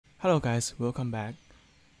Hello guys, welcome back.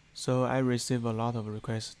 So I received a lot of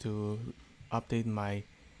requests to update my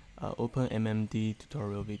openmmd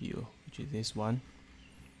tutorial video, which is this one.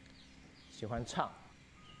 喜欢唱、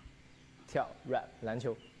跳、rap、篮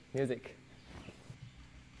球 music.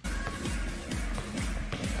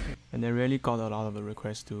 And I really got a lot of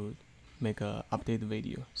requests to make a update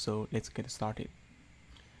video. So let's get started.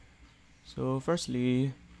 So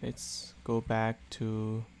firstly, let's go back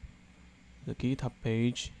to the GitHub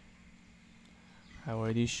page I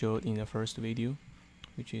already showed in the first video,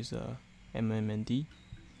 which is mmd.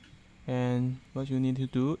 And what you need to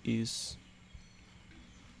do is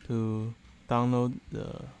to download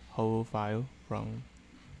the whole file from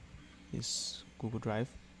this Google Drive.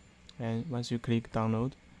 And once you click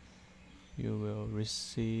download, you will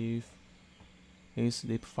receive this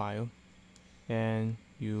zip file, and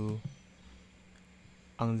you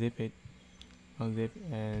unzip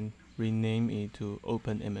and rename it to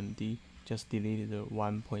openmmd. Just delete the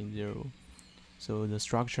 1.0. So the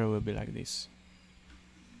structure will be like this.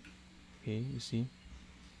 Okay, you see?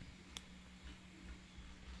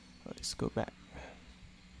 Let's go back.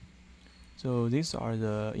 So these are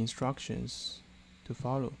the instructions to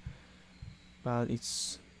follow, but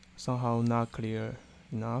it's somehow not clear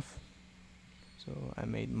enough. So I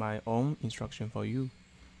made my own instruction for you.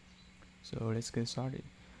 So let's get started.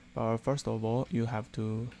 But first of all, you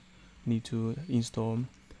need to install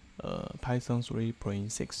Python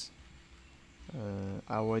 3.6.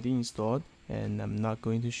 I already installed, and I'm not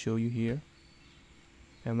going to show you here.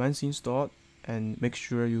 And once installed, and make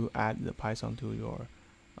sure you add the Python to your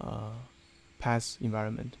PAS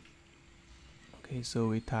environment. Okay, so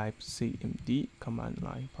we type cmd command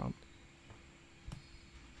line prompt.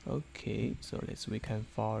 Okay, so we can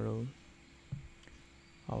follow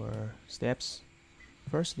our steps.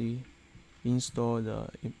 Firstly, install the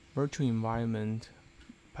virtual environment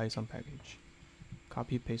Python package.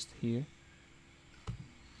 Copy paste here.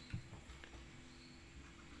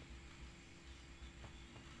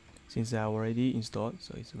 Since I already installed,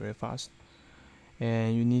 so it's very fast.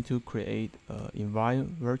 And you need to create a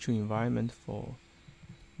virtual environment for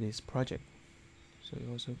this project. So you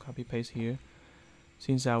also copy paste here.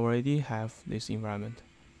 Since I already have this environment,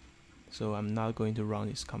 so I'm not going to run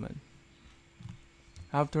this command.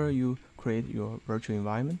 After you create your virtual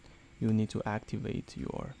environment, you need to activate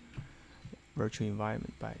your virtual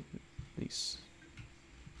environment by this.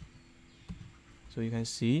 So you can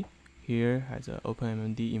see here has an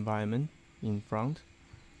openmmd environment in front.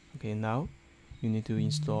 Okay, now you need to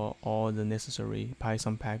install all the necessary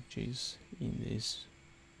Python packages in this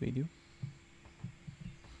video.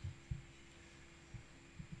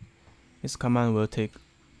 This command will take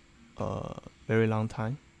a very long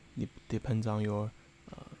time. It depends on your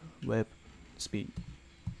web speed.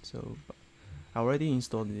 So I already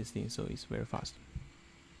installed this thing, so it's very fast.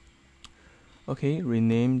 Okay,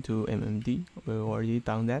 rename to mmd. We've already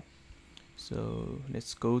done that. So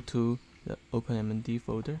let's go to the openmmd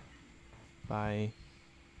folder by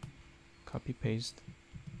copy paste.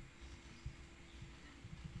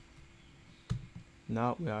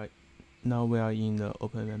 Now we are in the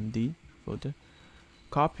openmmd folder.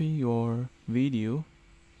 Copy your video.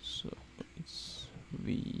 So it's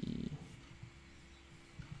video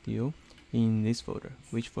in this folder.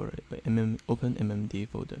 Which folder? openmmd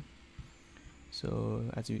folder. So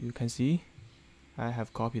as you can see, I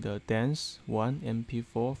have copied the dance1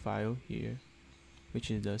 mp4 file here, which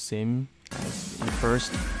is the same as in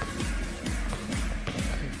first.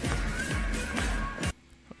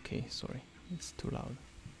 Okay, sorry, it's too loud.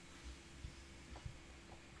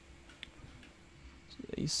 So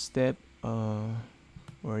this step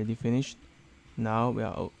already finished. Now we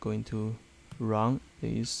are going to run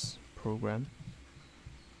this program.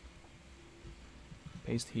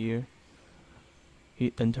 Paste here,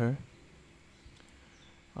 hit enter.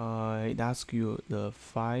 It asks you the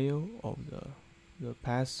file of the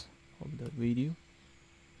path of the video.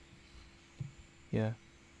 Yeah,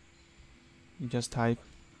 you just type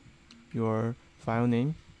your file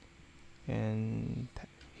name and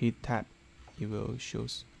hit tab. It will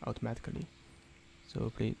shows automatically.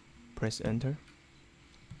 So please press enter.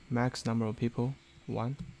 Max number of people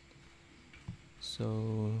 1.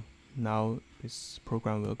 So now this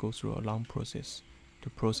program will go through a long process to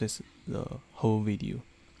process the whole video.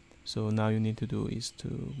 So now you need to do is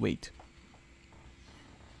to wait.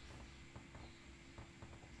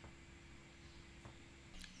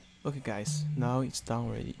 Okay guys, now it's done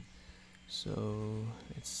already. So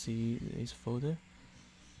let's see this folder.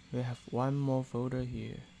 We have one more folder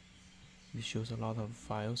here. It shows a lot of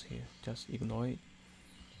files here. Just ignore it.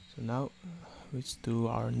 So now let's do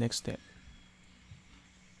our next step.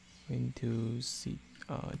 we need to see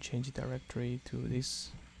change directory to this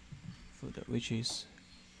folder, which is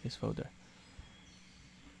this folder.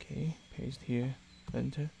 Okay, paste here,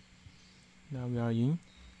 enter. Now we are in.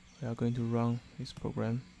 We are going to run this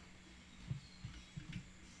program.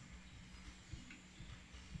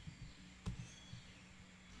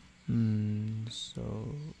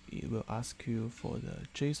 So it will ask you for the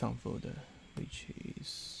JSON folder, which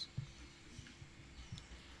is,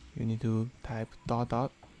 you need to type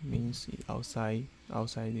dot means outside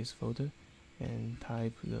this folder, and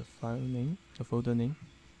type the file name, the folder name,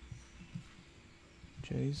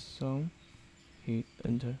 JSON, hit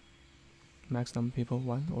enter. Maximum people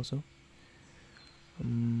 1 also.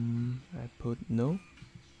 I put no.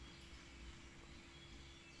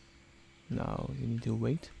 Now you need to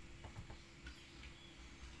wait.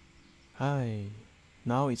 Hi,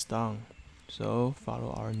 now it's done. So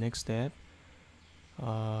follow our next step.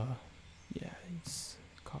 Yeah, it's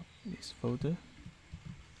copy this folder,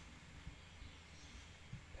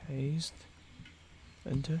 paste,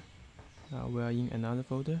 enter. Now we are in another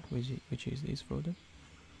folder, which is this folder.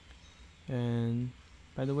 And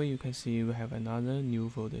by the way, you can see we have another new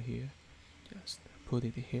folder here. Just put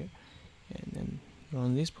it here, and then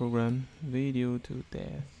run this program,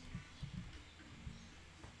 VideoToDepth.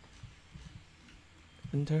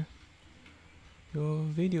 Enter. Your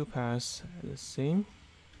video path the same.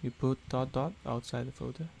 You put dot outside the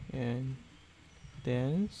folder, and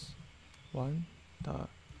dance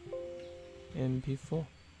 1.mp4.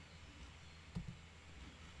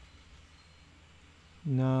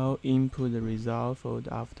 Now input the result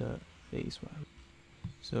folder after this one.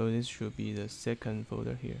 So this should be the second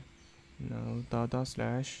folder here. Now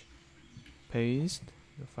 // paste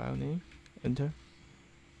the file name, enter,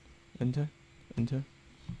 enter, enter.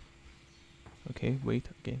 Okay, wait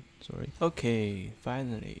again, sorry. Okay,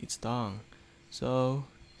 finally it's done. So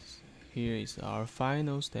here is our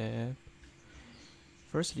final step.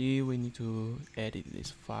 Firstly, we need to edit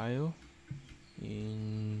this file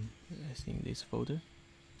in, I think, this folder.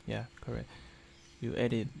 Yeah, correct. You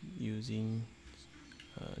edit using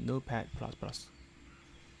notepad++.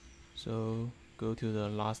 So go to the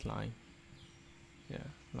last line. Yeah,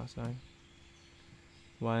 last line.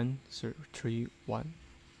 131.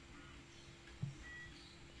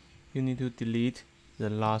 You need to delete the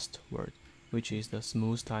last word, which is the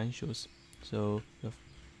smooth line shows. So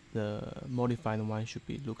the modified one should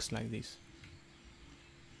be looks like this.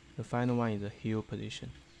 The final one is the heel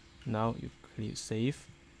position. Now you click save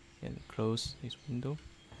and close this window.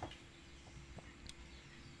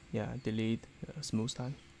 Yeah, delete the smooth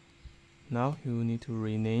line. Now you need to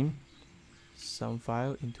rename some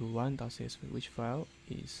file into 1.csv, which file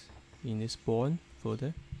is in this spawn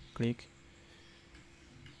folder. Click.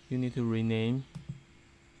 You need to rename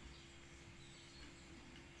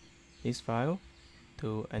this file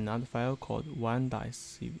to another file called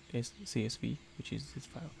 1.csv, which is this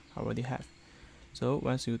file I already have. So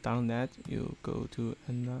once you've done that, you go to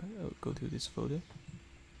this folder,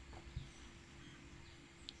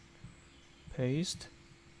 paste,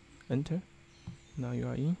 enter. Now you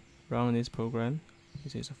are in. Run this program.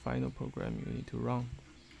 This is a final program you need to run.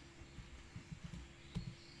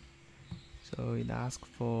 So it asks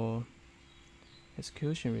for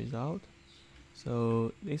execution result.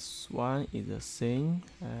 So this one is the same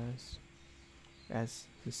as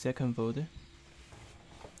the second folder.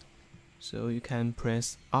 So you can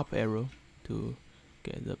press up arrow to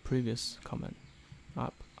get the previous command.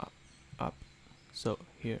 Up, up, up. So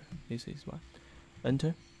here, this is one.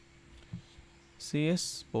 Enter. CS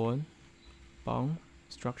spawn bound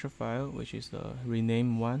structure file, which is the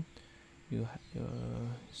rename one. You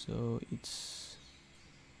so it's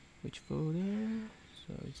which folder?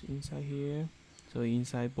 So it's inside here. So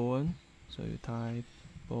inside bourne. So you type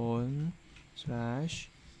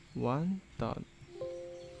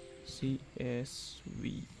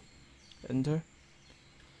bourne/1.csv. Enter.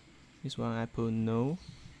 This one I put no.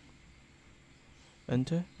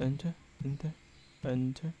 Enter, enter, enter,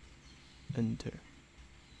 enter, enter.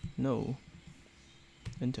 No.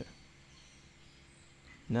 Enter.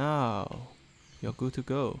 Now you're good to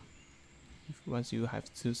go. Once you have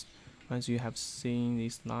seen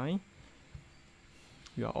this line,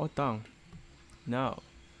 you are all done. Now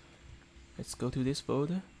let's go to this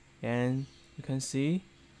folder, and you can see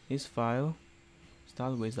this file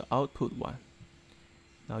start with the output one.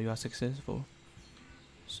 Now you are successful.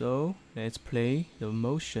 So let's play the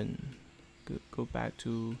motion. Go back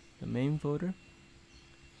to the main folder,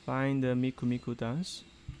 find the Miku Miku dance,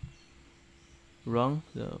 run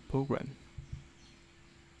the program.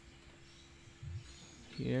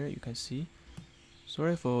 Here you can see,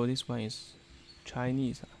 sorry for this one is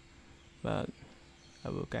Chinese. but I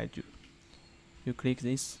will guide you. You click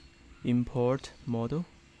this import model.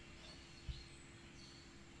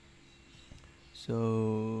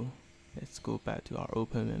 So let's go back to our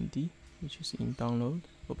openmmd, which is in download,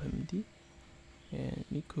 openmmd, and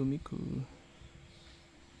Miku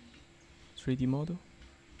 3D model,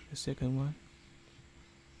 the second one.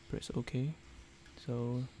 Press OK.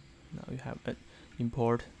 So now you have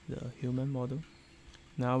import the human model.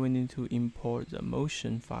 Now we need to import the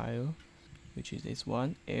motion file, which is this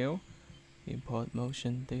one, L, import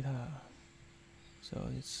motion data. So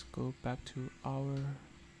let's go back to our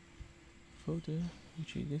folder,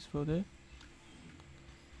 which is this folder.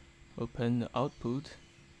 Open the output.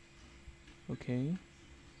 Okay.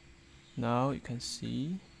 Now you can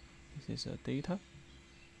see this is a data.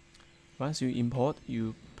 Once you import,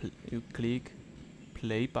 you click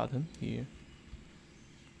play button here.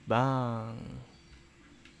 Bang!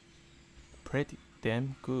 Pretty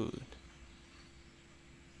damn good.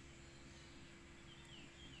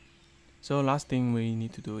 So last thing we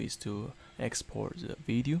need to do is to export the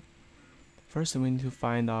video. First we need to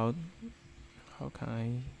find out, how can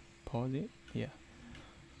I pause it? Yeah.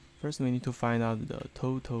 First we need to find out the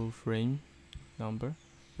total frame number,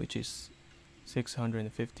 which is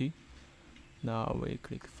 650. Now we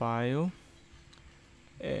click File,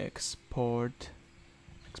 Export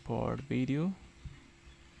Video.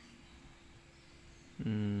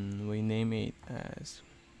 We name it as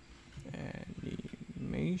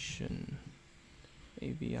animation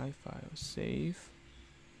AVI file. Save.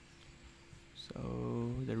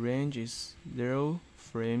 So the range is 0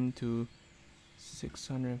 frame to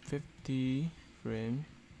 650 frame.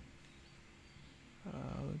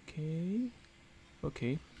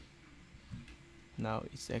 Okay. Now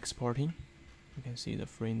it's exporting. You can see the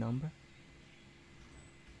frame number.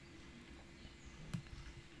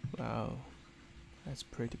 Wow, that's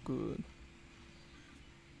pretty good.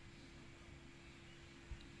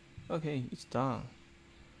 Okay, it's done.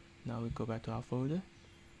 Now we go back to our folder,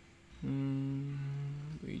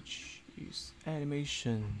 which is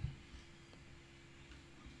animation.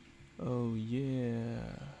 Oh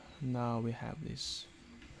yeah, now we have this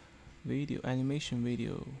animation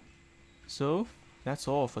video. So that's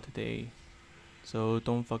all for today. So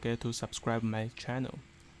don't forget to subscribe my channel.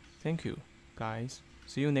 Thank you guys.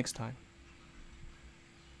 See you next time.